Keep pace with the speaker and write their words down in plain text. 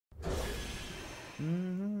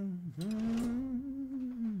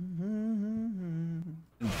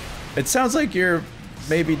It sounds like you're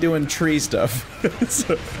maybe doing tree stuff.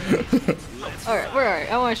 So. Alright, we're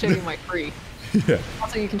alright. I want to show you my tree. Yeah.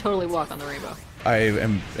 Also, you can totally walk on the rainbow. I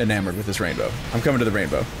am enamored with this rainbow. I'm coming to the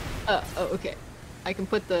rainbow. Oh, okay. I can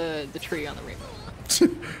put the tree on the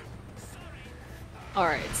rainbow.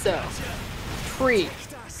 Alright, so. Tree.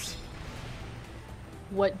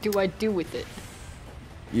 What do I do with it?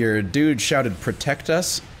 Your dude shouted protect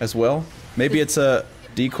us as well. Maybe it's a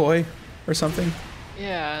decoy or something?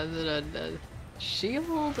 Yeah, is it a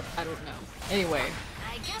shield? I don't know. Anyway.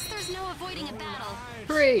 I guess there's no avoiding a battle.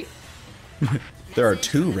 Tree! There are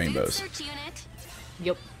 2 rainbows.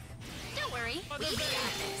 Yep. Don't worry, we got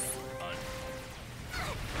this.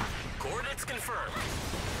 Coordinates confirmed.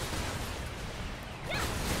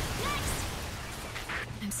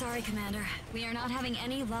 I'm sorry, Commander. We are not having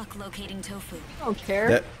any luck locating tofu. I don't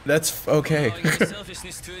care. That's okay. Your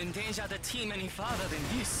selfishness to endanger the team any farther than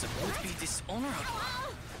this would be dishonorable.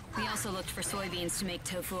 We also looked for soybeans to make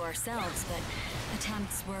tofu ourselves, but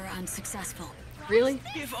attempts were unsuccessful. Really?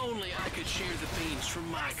 If only I could share the beans from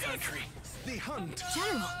my country. They hunt.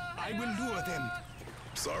 General! I will lure them.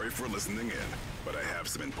 Sorry for listening in, but I have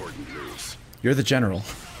some important news. You're the general.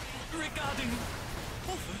 Regarding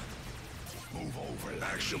Move over.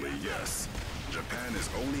 Actually, yes. Japan is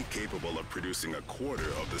only capable of producing a quarter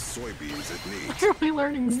of the soybeans it needs. Why are we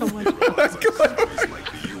learning so much? It relies on countries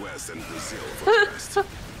like the US and Brazil for the rest.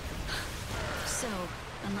 So,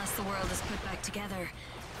 unless the world is put back together,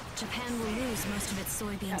 Japan will lose most of its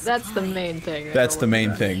soybean Yeah, that's the supply. main thing. That's the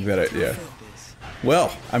main thing that yeah.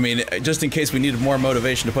 Well, I mean, just in case we needed more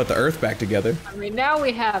motivation to put the Earth back together. I mean, now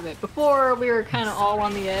we have it. Before, we were kind of all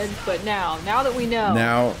on the edge, but now that we know,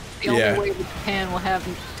 Now, the only yeah, way that Japan will have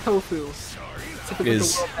tofu is to put the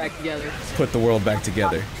Is- world back together. put the world back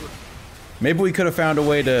together. Maybe we could have found a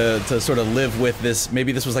way to sort of live with this.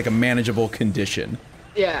 Maybe this was like a manageable condition.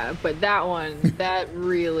 Yeah, but that one, that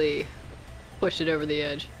really pushed it over the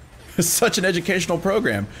edge. Such an educational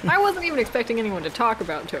program. I wasn't even expecting anyone to talk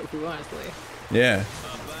about tofu, honestly. Yeah.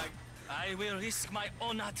 I will risk my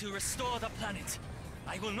honor to restore the planet.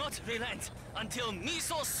 I will not relent until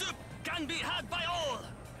miso soup can be had by all.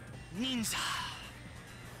 Ninja.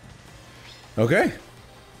 Okay.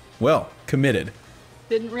 Well, committed.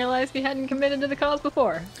 Didn't realize he hadn't committed to the cause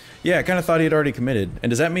before. Yeah, I kind of thought he had already committed. And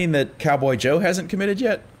does that mean that Cowboy Joe hasn't committed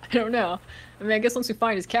yet? I don't know. I mean, I guess once we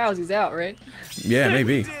find his cows, he's out, right? Yeah,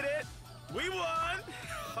 maybe. Did it. We won.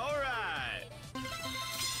 All right.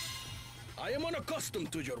 I am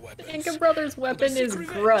unaccustomed to your weapons. Inca Brothers' weapon is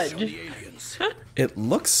Grudge. It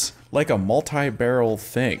looks like a multi-barrel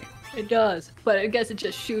thing. It does, but I guess it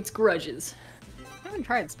just shoots grudges. I haven't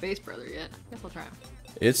tried Space Brother yet. Guess I'll try him.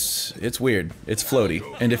 It's weird. It's floaty.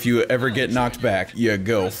 And if you ever get knocked back, you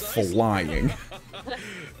go flying.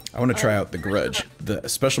 I want to try out the Grudge. The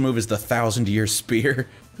special move is the 1,000-year spear.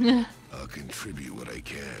 I'll contribute what I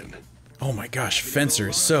can. Oh my gosh, Fencer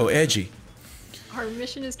is so edgy. Our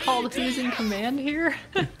mission is called Who's in Command here?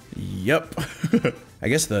 Yep. I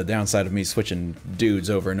guess the downside of me switching dudes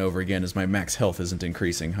over and over again is my max health isn't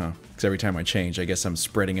increasing, huh? Because every time I change, I guess I'm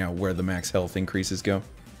spreading out where the max health increases go.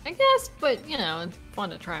 I guess, but you know, it's fun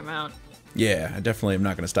to try them out. Yeah, I definitely am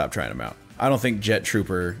not going to stop trying them out. I don't think Jet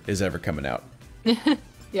Trooper is ever coming out.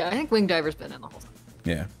 Yeah, I think Wing Diver's been in the whole time.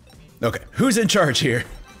 Yeah. Okay, who's in charge here?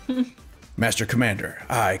 Master Commander,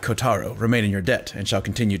 I, Kotaro, remain in your debt and shall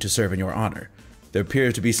continue to serve in your honor. There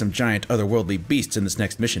appear to be some giant otherworldly beasts in this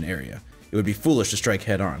next mission area. It would be foolish to strike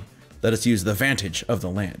head on. Let us use the vantage of the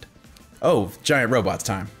land. Oh, giant robots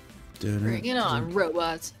time. Bring it on,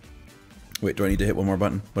 robots. Wait, do I need to hit one more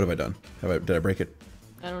button? What have I done? Did I break it?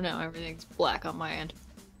 I don't know, everything's black on my end.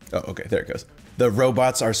 Oh, okay, there it goes. The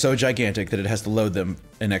robots are so gigantic that it has to load them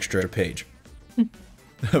an extra page.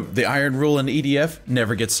 The iron rule in EDF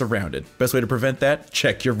never gets surrounded. Best way to prevent that?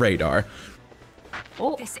 Check your radar.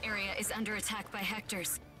 Oh, This area is under attack by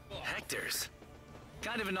Hectors. Hectors.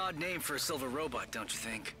 Kind of an odd name for a silver robot, don't you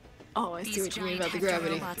think? oh, I see These what you mean giant about the Hector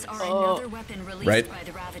gravity. robots are Oh, another weapon released Right. by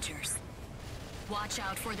the Ravagers. Watch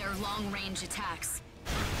out for their long-range attacks.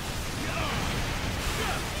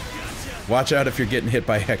 Watch out if you're getting hit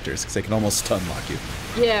by Hectors, because they can almost stun lock you.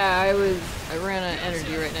 yeah, I ran out of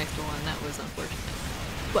energy right next to one. That was unfortunate.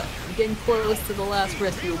 But I'm getting close to the last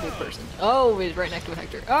rescuable person. Oh, he's right next to a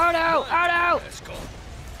Hector. Oh no! Oh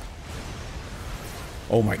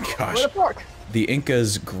no! Oh my gosh. What a fork! The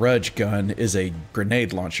Inca's grudge gun is a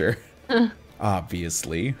grenade launcher,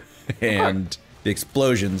 obviously, and the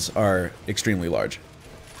explosions are extremely large.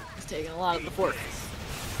 He's taking a lot of the fork.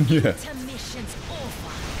 Yeah. To missions over.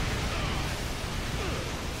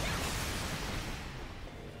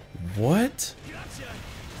 What? There are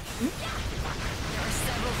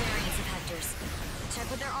several variants of Hectors. Check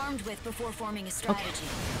what they're armed with before forming a strategy.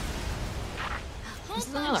 Is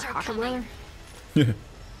this another Haka brother?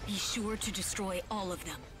 Be sure to destroy all of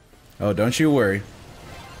them. Oh, don't you worry.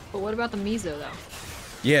 But what about the Mizo though?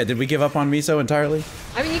 Yeah, did we give up on Miso entirely?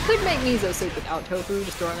 I mean, you could make Mizo soup without tofu,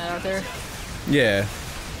 just throwing that out there. Yeah.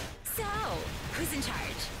 So, who's in charge?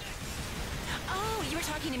 Oh, you were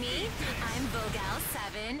talking to me? I'm Vogel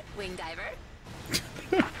 7, wing diver.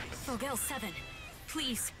 Vogel 7,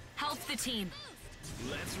 please help the team.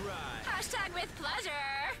 Let's ride. Hashtag with pleasure.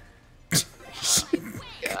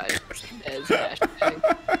 God, as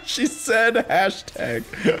hashtag. She said hashtag.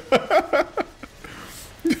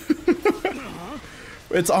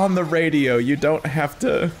 It's on the radio. You don't have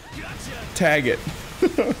to tag it.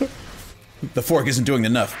 The fork isn't doing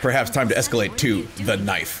enough. Perhaps time to escalate to the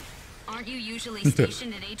knife. Aren't you usually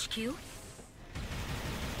stationed at HQ?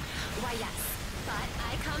 Why, yes, but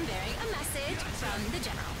I come bearing a message from the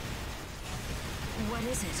general. What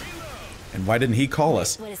is it? And why didn't he call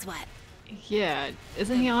us? What is what? Yeah,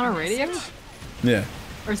 isn't he on a radio? Yeah.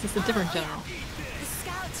 Or is this a different general? The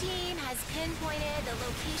scout team has pinpointed the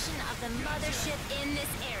location of the mothership in this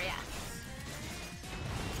area.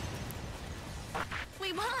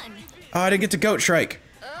 We won! Oh, I didn't get to goat strike.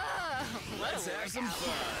 Let's have some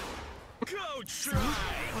fun. Go try.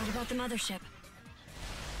 What about the mothership?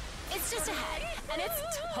 It's just ahead, and it's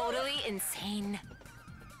totally insane.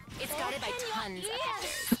 It's guarded by tons of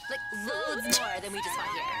Hectors. Like, loads more than we just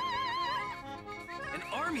fought here. An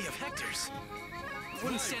army of Hectors.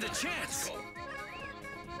 Wouldn't stand a chance.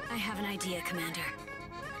 I have an idea, Commander.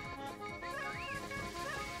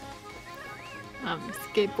 I'm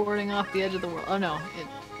skateboarding off the edge of the world. Oh no,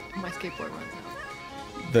 my skateboard runs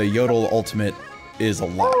out. The Yodel ultimate is a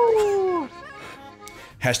lot. Ooh.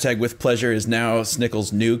 Hashtag with pleasure is now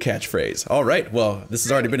Snickle's new catchphrase. All right, well, this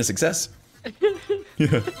has already been a success.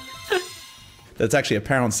 Yeah. That's actually a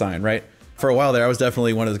pound sign, right? For a while there, I was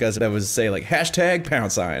definitely one of those guys that would say like hashtag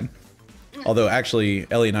pound sign. Although actually,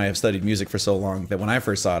 Ellie and I have studied music for so long that when I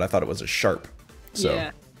first saw it, I thought it was a sharp. So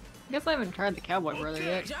Yeah. I guess I haven't tried the Cowboy Brother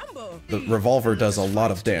yet. the revolver does a lot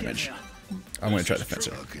of damage. I'm gonna try the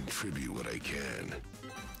fencer. I'll contribute what I can.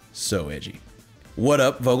 So edgy. What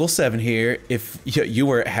up, Vogel7 here. If you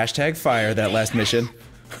were hashtag fire that last mission,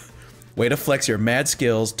 way to flex your mad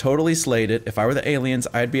skills, totally slayed it. If I were the aliens,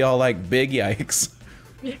 I'd be all like, big yikes.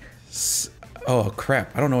 Oh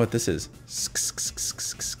crap, I don't know what this is.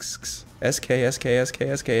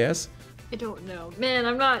 SKSKSKSKS? I don't know. Man,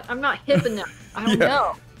 I'm not hip enough. I don't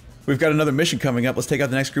know. We've got another mission coming up. Let's take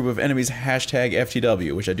out the next group of enemies, hashtag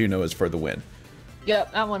FTW, which I do know is for the win.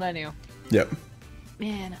 Yep, that one I knew. Yep.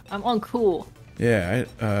 Man, I'm uncool. Yeah,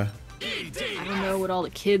 I don't know what all the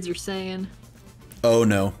kids are saying. oh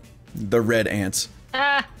no. The red ants.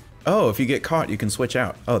 Ah! Oh, if you get caught, you can switch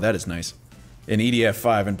out. Oh, that is nice. In EDF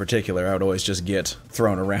 5 in particular, I would always just get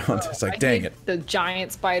thrown around. It's like, I dang hate it. The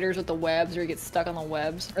giant spiders with the webs, or you get stuck on the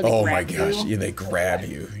webs. Or they Oh my grab gosh, you. yeah, they grab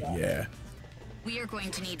you. Yeah. We are going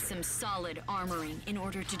to need some solid armoring in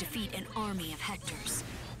order to defeat an army of Hectors.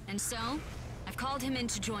 And so, I've called him in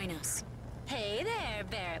to join us. Hey there,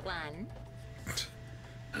 Barrett One.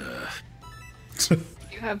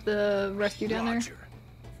 You have the rescue down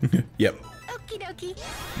there? Yep. Okie dokie.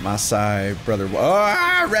 Masai, brother.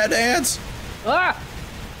 Ah, red ants! Ah!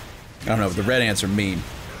 I don't know, but the red ants are mean.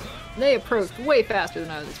 They approached way faster than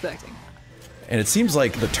I was expecting. And it seems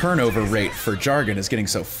like the turnover rate for jargon is getting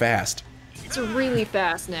so fast. It's really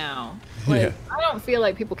fast now. Like, Yeah. I don't feel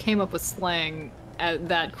like people came up with slang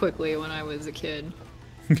that quickly when I was a kid.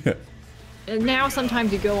 And now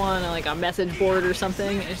sometimes you go on like a message board or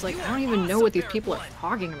something, and it's like, I don't even know what these people are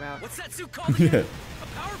talking about. What's that suit called again? A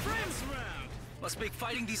power frame? Must make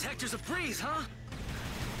fighting these Hectors a breeze, huh?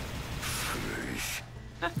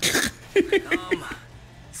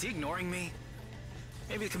 Is he ignoring me?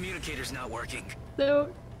 Maybe the communicator's not working.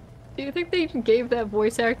 So, do you think they gave that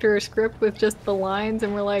voice actor a script with just the lines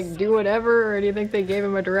and were like, do whatever, or do you think they gave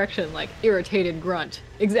him a direction, like irritated grunt,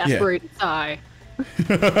 exasperated sigh?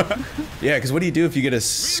 Yeah, because what do you do if you get a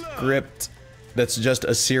script that's just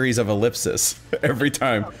a series of ellipses every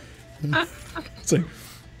time? It's like,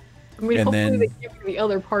 I mean, And hopefully then- they give you the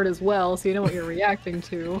other part as well, so you know what you're reacting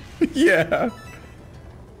to. yeah.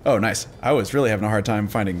 Oh, nice. I was really having a hard time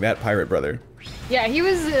finding that pirate brother. Yeah, he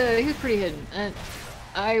was pretty hidden, and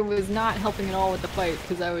I was not helping at all with the fight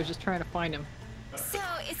because I was just trying to find him. So,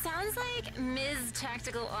 it sounds like Ms.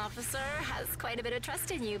 Tactical Officer has quite a bit of trust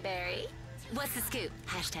in you, Barry. What's the scoop?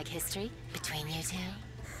 Hashtag history between you two?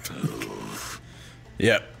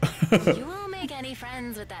 Yep. You won't make any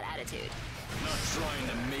friends with that attitude. Not trying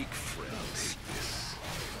to make friends.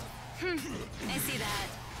 I see that.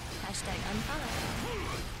 Hashtag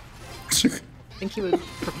unfollow. I think he would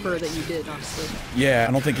prefer that you did, honestly. Yeah,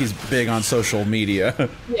 I don't think he's big on social media.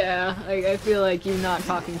 Yeah, I feel like you not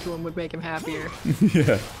talking to him would make him happier.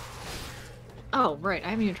 Yeah. Oh, right, I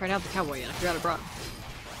haven't even tried out the cowboy yet. I forgot I brought him.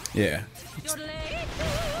 Yeah.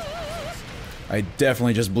 I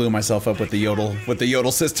definitely just blew myself up with the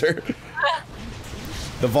yodel sister.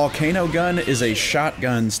 The volcano gun is a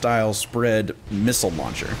shotgun style spread missile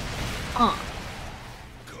launcher.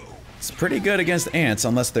 It's pretty good against ants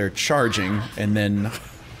unless they're charging, and then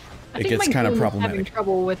it gets kind of problematic. I'm having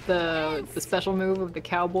trouble with the special move of the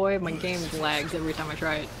cowboy. My game lags every time I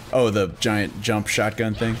try it. Oh, the giant jump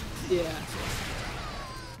shotgun thing? Yeah.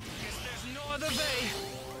 There's no other way.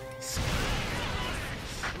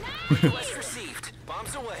 Request received.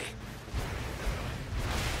 Bombs away.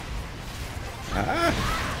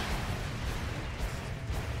 Ah.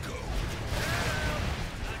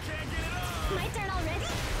 My turn already?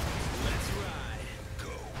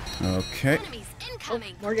 Okay. Enemies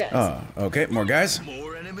incoming. More guys. Okay, more guys?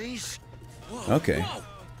 More enemies? Whoa, Okay. whoa.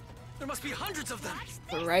 There must be hundreds of them.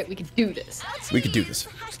 Alright, we can do this. We could do this.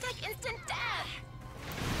 Hashtag instant death.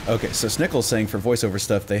 Okay, so Snickle's saying for voiceover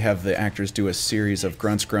stuff, they have the actors do a series of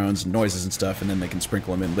grunts, groans, noises, and stuff, and then they can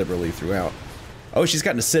sprinkle them in liberally throughout. Oh, she's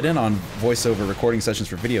gotten to sit in on voiceover recording sessions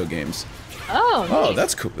for video games. Oh, Oh, neat.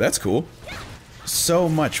 that's cool. That's cool. So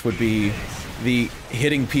much would be the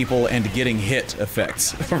hitting people and getting hit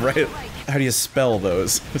effects, right? How do you spell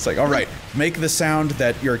those? It's like, all right, make the sound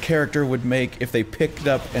that your character would make if they picked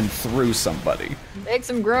up and threw somebody. Make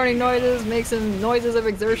some groaning noises, make some noises of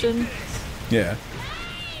exertion. Yeah.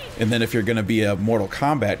 And then if you're gonna be a Mortal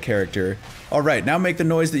Kombat character, all right, now make the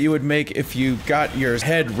noise that you would make if you got your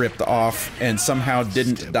head ripped off and somehow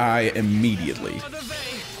didn't die immediately. Other way.